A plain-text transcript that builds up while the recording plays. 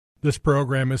This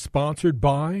program is sponsored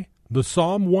by the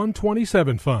Psalm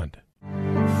 127 Fund.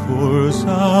 For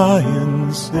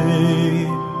Zion's sake,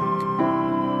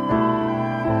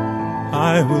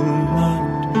 I will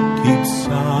not keep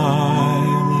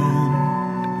silent.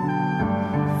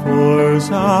 For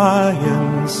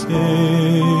Zion's sake,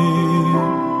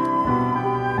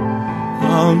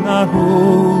 I'll not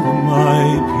hold my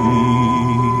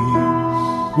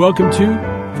peace. Welcome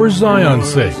to For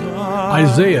Zion's Sake.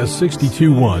 Isaiah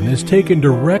 62:1 is taken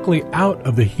directly out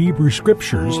of the Hebrew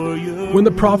Scriptures when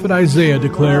the prophet Isaiah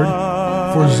declared,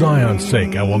 "For Zion's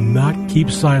sake I will not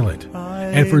keep silent,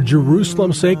 and for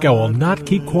Jerusalem's sake I will not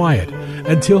keep quiet,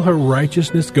 until her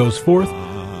righteousness goes forth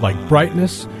like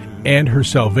brightness, and her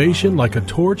salvation like a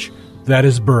torch that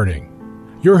is burning."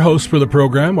 Your hosts for the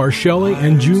program are Shelley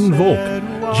and June Volk,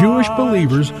 Jewish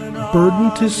believers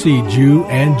burdened to see Jew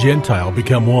and Gentile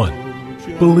become one.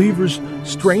 Believers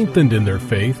strengthened in their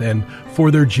faith and for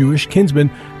their Jewish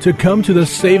kinsmen to come to the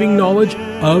saving knowledge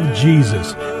of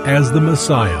Jesus as the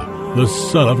Messiah, the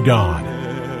Son of God.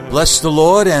 Bless the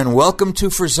Lord and welcome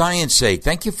to For Zion's Sake.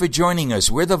 Thank you for joining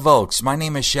us. We're the Volks. My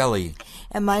name is Shelley.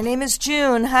 And my name is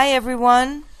June. Hi,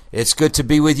 everyone. It's good to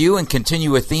be with you and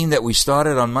continue a theme that we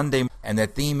started on Monday, and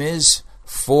that theme is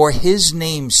For His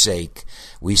Name's Sake.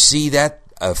 We see that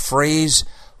phrase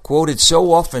quoted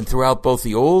so often throughout both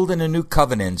the Old and the New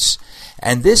Covenants,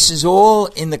 and this is all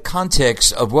in the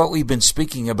context of what we've been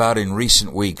speaking about in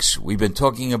recent weeks. We've been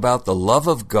talking about the love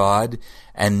of God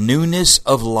and newness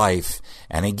of life.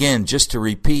 And again, just to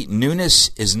repeat,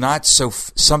 newness is not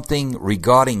something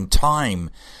regarding time,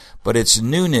 but it's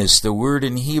newness. The word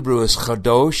in Hebrew is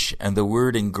chadosh, and the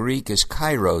word in Greek is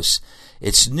kairos.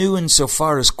 It's new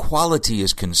insofar as quality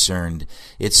is concerned.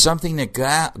 It's something that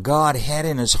God had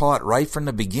in His heart right from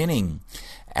the beginning,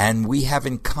 and we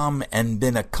haven't come and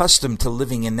been accustomed to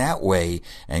living in that way,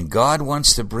 and God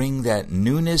wants to bring that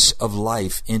newness of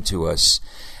life into us.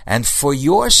 And for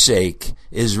your sake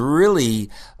is really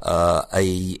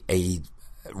a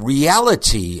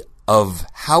reality of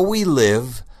how we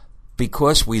live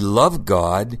because we love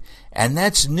God, and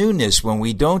that's newness when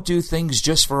we don't do things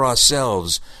just for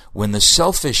ourselves, when the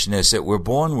selfishness that we're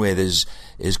born with is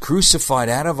crucified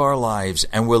out of our lives,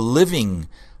 and we're living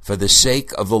for the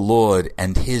sake of the Lord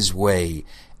and His way,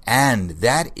 and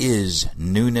that is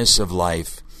newness of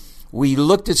life. We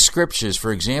looked at scriptures,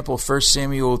 for example, 1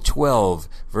 Samuel 12,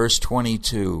 verse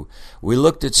 22. We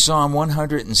looked at Psalm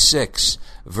 106,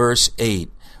 verse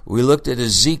 8. We looked at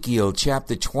Ezekiel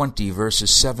chapter 20,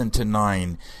 verses 7 to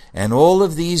 9. And all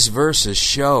of these verses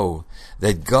show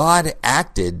that God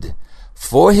acted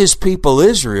for His people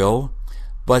Israel,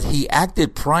 but He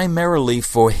acted primarily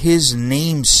for His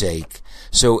name's sake.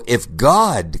 So if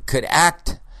God could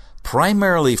act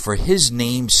primarily for His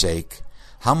name's sake,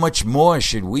 how much more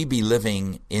should we be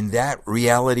living in that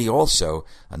reality also?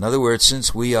 In other words,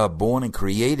 since we are born and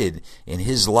created in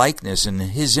His likeness and in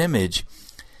His image,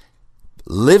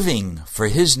 living for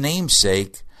His name's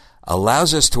sake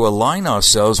allows us to align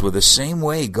ourselves with the same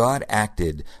way God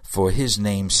acted for His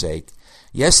name's sake.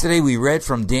 Yesterday we read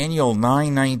from Daniel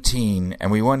 9:19,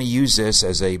 and we want to use this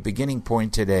as a beginning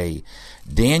point today.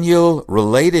 Daniel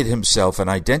related himself and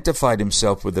identified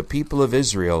himself with the people of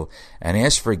Israel and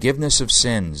asked forgiveness of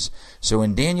sins. So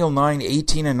in Daniel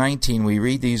 9:18 and 19 we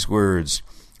read these words,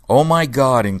 "O my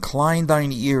God, incline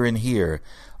thine ear and hear.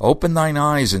 Open thine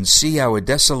eyes and see our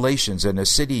desolations in a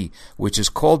city which is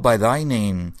called by thy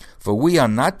name. For we are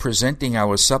not presenting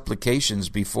our supplications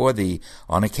before thee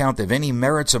on account of any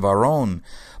merits of our own,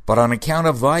 but on account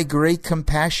of thy great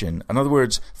compassion." In other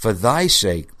words, for thy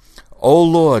sake. O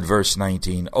Lord, verse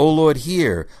 19, O Lord,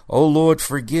 hear. O Lord,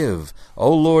 forgive.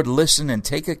 O Lord, listen and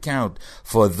take account.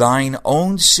 For thine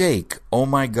own sake, O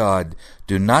my God,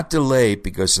 do not delay,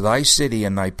 because thy city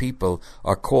and thy people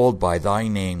are called by thy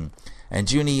name. And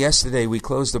Junie, yesterday we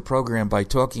closed the program by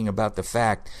talking about the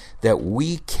fact that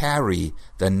we carry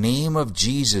the name of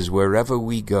Jesus wherever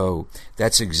we go.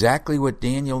 That's exactly what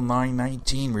Daniel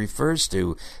 9:19 refers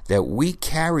to, that we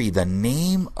carry the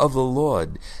name of the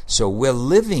Lord. So we're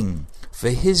living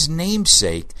for His name's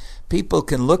sake. People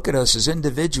can look at us as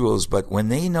individuals, but when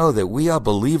they know that we are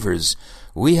believers,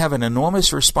 we have an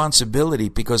enormous responsibility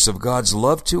because of God's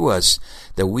love to us,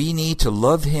 that we need to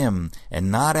love Him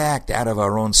and not act out of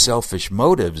our own selfish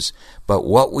motives, but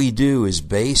what we do is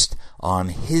based on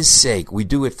His sake. We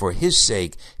do it for His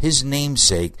sake, His name's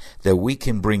sake, that we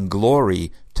can bring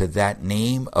glory to that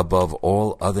name above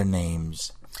all other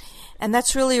names. And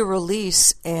that's really a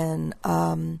release in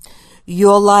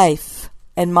your life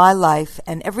and my life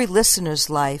and every listener's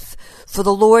life. For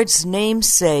the Lord's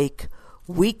name's sake,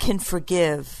 we can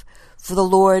forgive. For the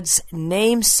Lord's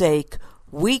name's sake,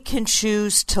 we can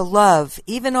choose to love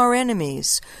even our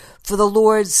enemies. For the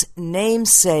Lord's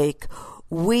name's sake,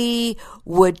 we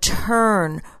would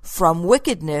turn from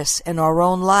wickedness in our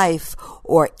own life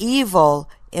or evil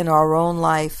in our own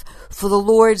life. For the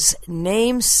Lord's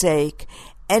name's sake,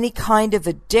 any kind of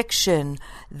addiction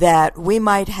that we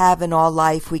might have in our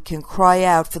life, we can cry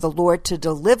out for the Lord to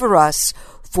deliver us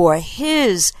for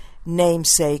His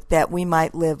namesake, that we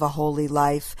might live a holy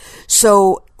life.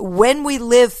 So when we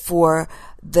live for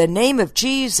the name of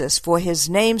Jesus, for His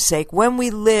namesake, when we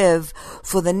live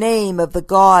for the name of the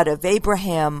God of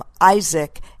Abraham,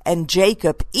 Isaac, and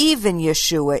Jacob, even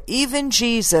Yeshua, even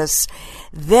Jesus,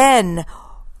 then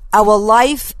our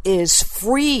life is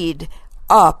freed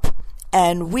up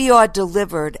and we are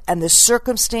delivered, and the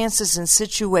circumstances and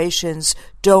situations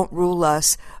don't rule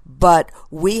us, but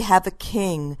we have a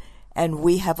King and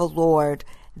we have a Lord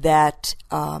that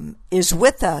is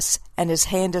with us, and His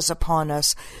hand is upon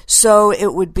us. So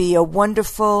it would be a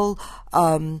wonderful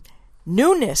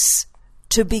newness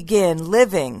to begin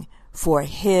living for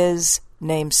His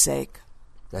namesake.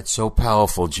 That's so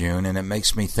powerful, June, and it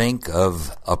makes me think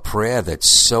of a prayer that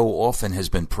so often has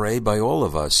been prayed by all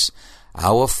of us.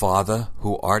 Our Father,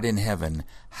 who art in heaven,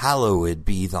 hallowed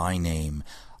be thy name.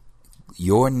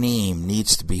 Your name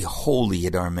needs to be holy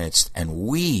in our midst, and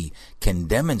we can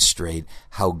demonstrate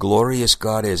how glorious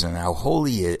God is and how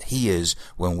holy He is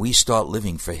when we start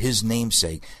living for His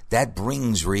namesake. That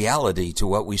brings reality to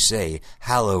what we say,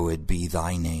 hallowed be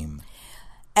thy name.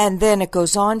 And then it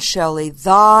goes on, Shelley,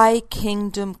 thy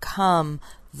kingdom come,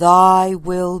 thy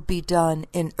will be done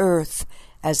in earth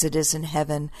as it is in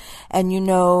heaven. And you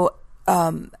know,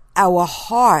 our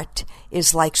heart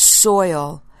is like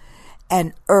soil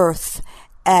and earth,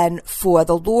 and for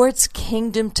the Lord's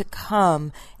kingdom to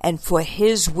come and for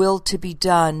His will to be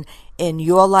done in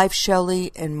your life, Shelley,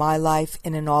 in my life,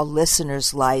 and in our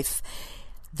listeners' life.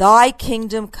 Thy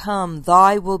kingdom come,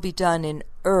 thy will be done in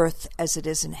earth as it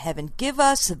is in heaven. Give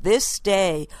us this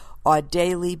day our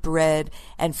daily bread,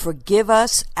 and forgive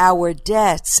us our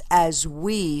debts as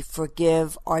we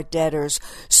forgive our debtors.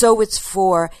 So it's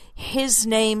for His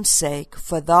name's sake,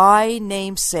 for thy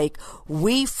name's sake,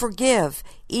 we forgive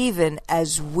even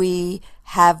as we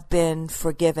have been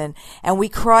forgiven. And we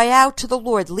cry out to the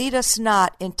Lord, lead us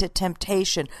not into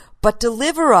temptation, but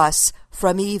deliver us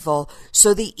from evil.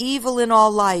 So the evil in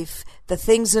our life, the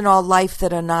things in our life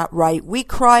that are not right, we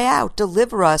cry out,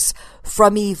 deliver us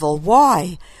from evil.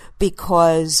 Why?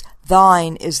 Because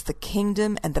thine is the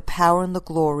kingdom and the power and the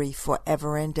glory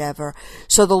forever and ever.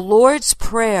 So the Lord's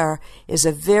Prayer is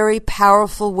a very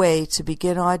powerful way to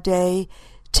begin our day,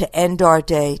 to end our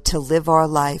day, to live our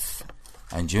life.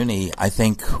 And Junie, I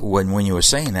think when you were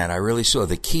saying that, I really saw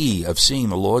the key of seeing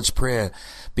the Lord's Prayer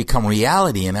become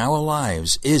reality in our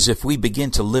lives is if we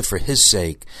begin to live for His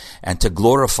sake and to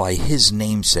glorify His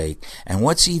namesake. And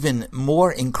what's even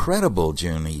more incredible,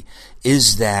 Junie,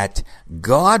 is that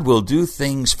God will do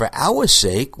things for our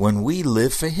sake when we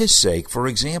live for His sake. For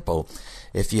example,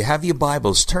 if you have your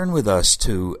Bibles, turn with us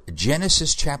to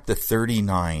Genesis chapter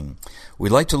 39. We'd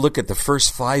like to look at the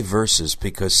first 5 verses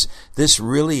because this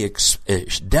really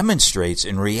demonstrates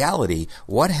in reality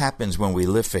what happens when we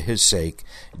live for His sake.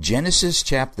 Genesis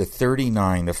chapter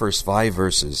 39, the first 5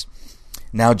 verses.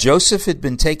 Now Joseph had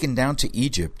been taken down to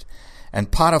Egypt,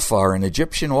 and Potiphar, an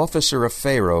Egyptian officer of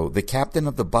Pharaoh, the captain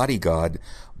of the bodyguard,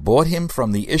 bought him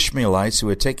from the Ishmaelites who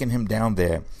had taken him down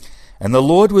there. And the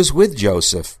Lord was with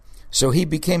Joseph, so he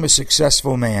became a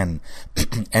successful man,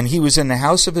 and he was in the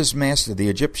house of his master, the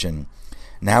Egyptian.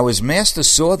 Now his master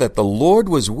saw that the Lord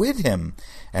was with him,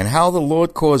 and how the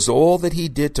Lord caused all that he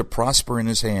did to prosper in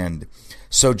his hand.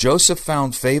 So Joseph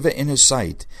found favor in his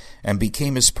sight, and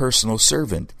became his personal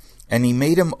servant. And he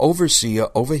made him overseer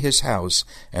over his house,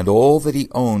 and all that he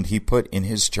owned he put in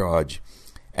his charge.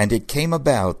 And it came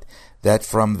about that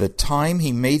from the time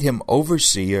he made him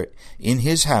overseer in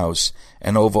his house,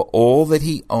 and over all that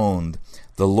he owned,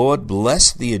 the Lord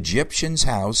blessed the Egyptian's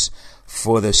house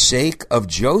for the sake of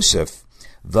Joseph.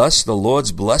 Thus the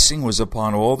Lord's blessing was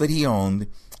upon all that he owned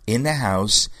in the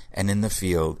house and in the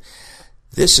field.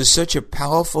 This is such a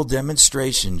powerful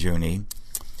demonstration, Junie,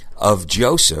 of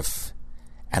Joseph,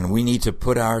 and we need to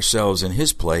put ourselves in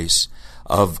his place,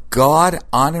 of God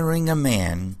honoring a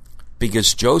man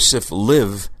because Joseph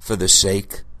lived for the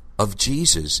sake of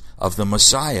Jesus, of the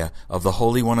Messiah, of the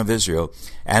Holy One of Israel.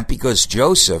 And because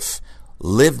Joseph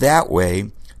lived that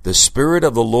way, the Spirit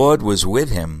of the Lord was with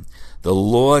him. The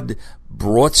Lord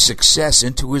brought success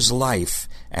into his life,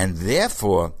 and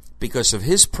therefore, because of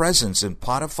his presence in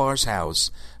Potiphar's house,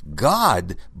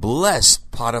 God blessed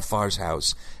Potiphar's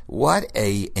house. What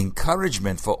a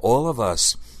encouragement for all of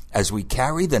us as we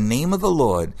carry the name of the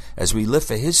Lord, as we live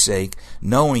for His sake,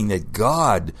 knowing that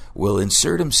God will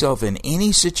insert Himself in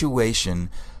any situation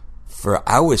for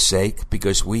our sake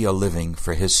because we are living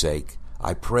for His sake.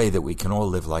 I pray that we can all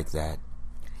live like that.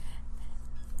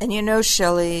 And you know,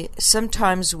 Shelley,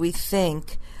 sometimes we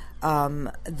think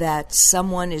that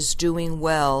someone is doing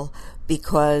well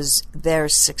because they're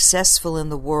successful in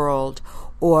the world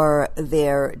or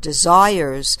their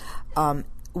desires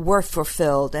were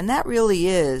fulfilled. And that really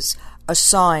is a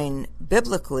sign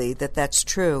biblically that that's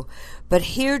true. But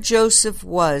here Joseph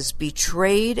was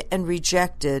betrayed and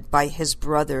rejected by his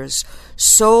brothers,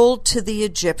 sold to the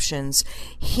Egyptians.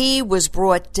 He was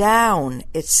brought down,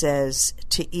 it says,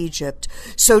 to Egypt.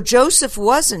 So Joseph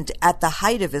wasn't at the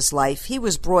height of his life. He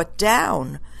was brought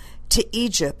down to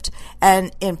Egypt.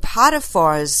 And in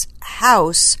Potiphar's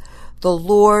house, the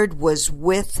Lord was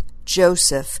with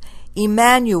Joseph.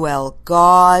 Emmanuel,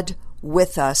 God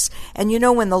with us. And you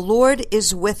know, when the Lord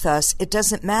is with us, it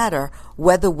doesn't matter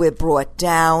whether we're brought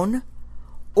down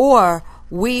or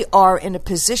we are in a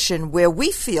position where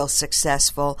we feel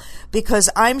successful, because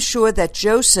I'm sure that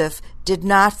Joseph did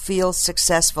not feel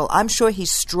successful. I'm sure he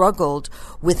struggled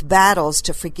with battles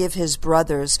to forgive his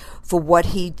brothers for what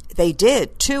they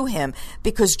did to him,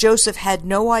 because Joseph had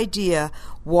no idea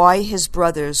why his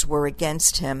brothers were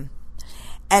against him.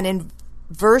 And in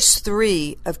verse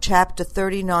 3 of chapter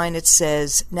 39, it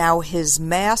says, "Now his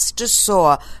master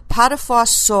Potiphar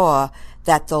saw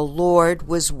that the Lord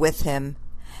was with him,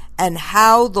 and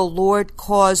how the Lord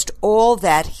caused all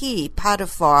that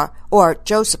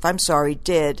Joseph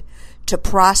did to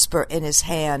prosper in his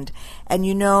hand." And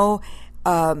you know,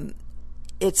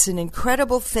 it's an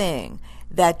incredible thing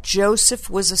that Joseph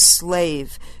was a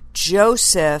slave.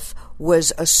 Joseph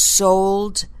was a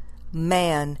sold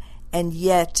man, and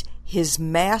yet his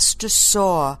master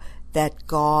saw that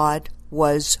God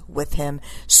was with him.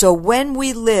 So when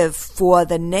we live for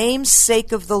the name's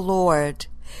sake of the Lord,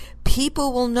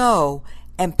 people will know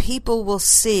and people will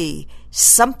see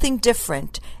something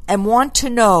different and want to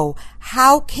know,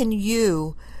 how can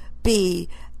you be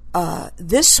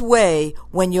this way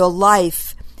when your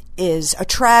life is a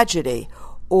tragedy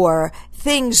or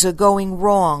things are going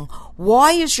wrong?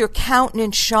 Why is your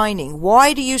countenance shining?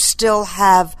 Why do you still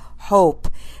have hope?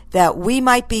 That we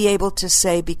might be able to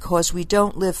say, because we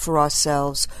don't live for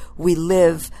ourselves, we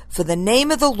live for the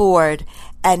name of the Lord,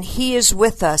 and He is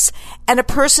with us. And a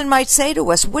person might say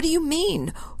to us, "What do you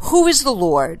mean? Who is the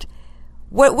Lord?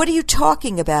 What are you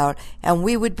talking about?" And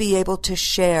we would be able to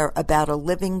share about a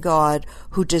living God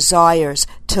who desires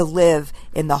to live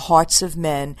in the hearts of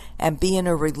men and be in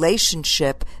a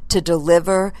relationship to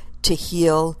deliver, to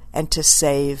heal, and to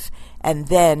save. And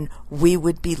then we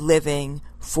would be living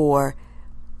for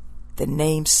the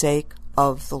namesake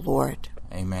of the Lord.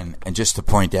 Amen. And just to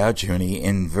point out, Junie,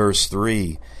 in verse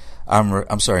 3,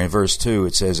 in verse 2,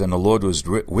 it says, "And the Lord was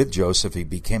with Joseph. He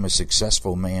became a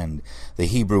successful man." The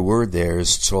Hebrew word there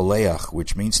is tzoleach,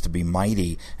 which means to be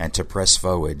mighty and to press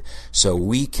forward. So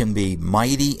we can be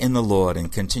mighty in the Lord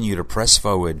and continue to press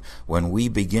forward when we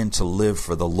begin to live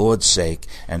for the Lord's sake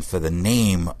and for the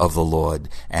name of the Lord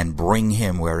and bring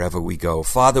Him wherever we go.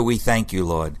 Father, we thank You,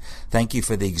 Lord. Thank You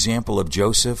for the example of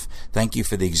Joseph. Thank You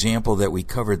for the example that we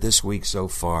covered this week so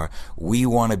far. We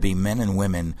want to be men and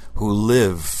women who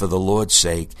live for the Lord's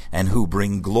sake and who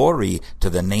bring glory to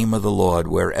the name of the Lord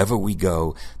wherever we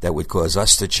go, that would cause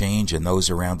us to change and those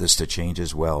around us to change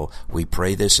as well. We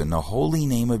pray this in the holy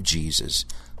name of Jesus.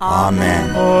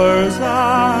 Amen.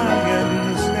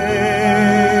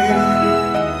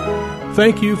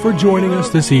 Thank you for joining us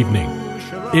this evening.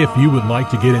 If you would like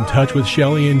to get in touch with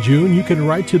Shelley and June, you can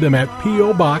write to them at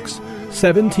P.O. Box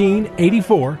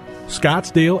 1784,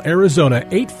 Scottsdale, Arizona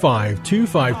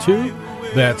 85252.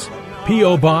 That's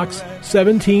P.O. Box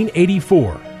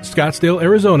 1784, Scottsdale,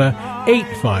 Arizona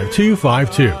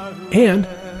 85252. And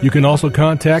you can also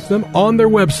contact them on their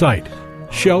website,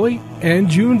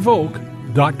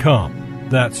 ShelleyandJuneVolk.com.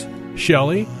 That's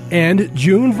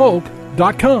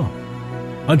ShelleyandJuneVolk.com.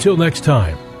 Until next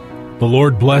time, the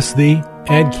Lord bless thee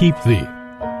and keep thee.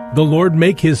 The Lord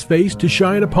make His face to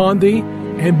shine upon thee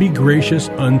and be gracious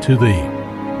unto thee.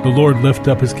 The Lord lift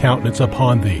up His countenance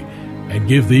upon thee and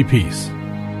give thee peace.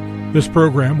 This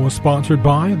program was sponsored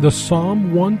by the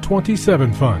Psalm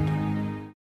 127 Fund.